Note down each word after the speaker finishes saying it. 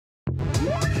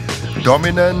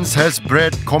Dominance has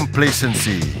bred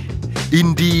complacency.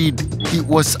 Indeed, it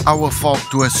was our fault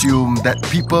to assume that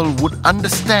people would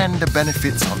understand the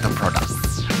benefits of the product,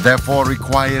 therefore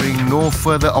requiring no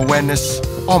further awareness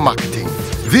or marketing.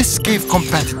 This gave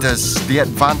competitors the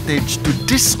advantage to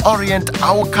disorient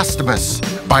our customers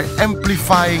by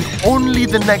amplifying only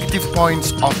the negative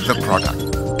points of the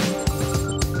product.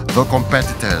 The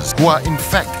competitors, who are in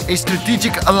fact a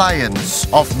strategic alliance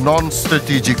of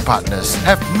non-strategic partners,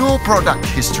 have no product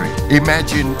history.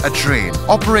 Imagine a train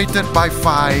operated by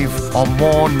 5 or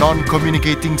more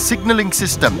non-communicating signaling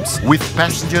systems with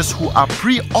passengers who are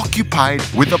preoccupied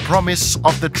with the promise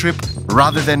of the trip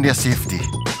rather than their safety.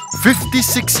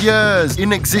 56 years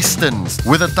in existence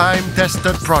with a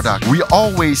time-tested product, we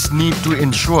always need to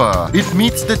ensure it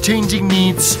meets the changing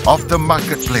needs of the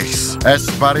marketplace. As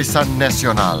Barisan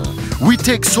Nasional, we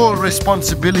take sole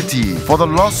responsibility for the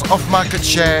loss of market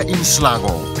share in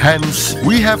Selangor. Hence,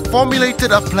 we have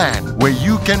formulated a plan where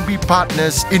you can be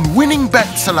partners in winning back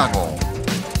Selangor.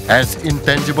 As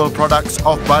intangible products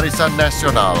of Barisan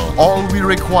Nasional, all we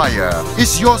require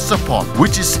is your support,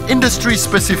 which is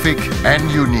industry-specific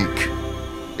and unique.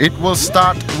 It will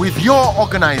start with your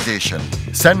organization.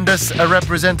 Send us a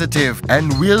representative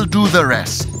and we'll do the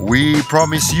rest. We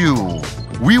promise you,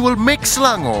 we will make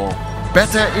Selangor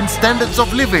better in standards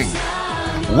of living,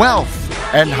 wealth,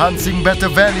 enhancing better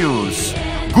values,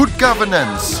 good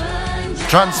governance,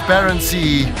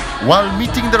 transparency, while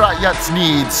meeting the rakyat's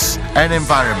needs and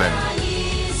environment.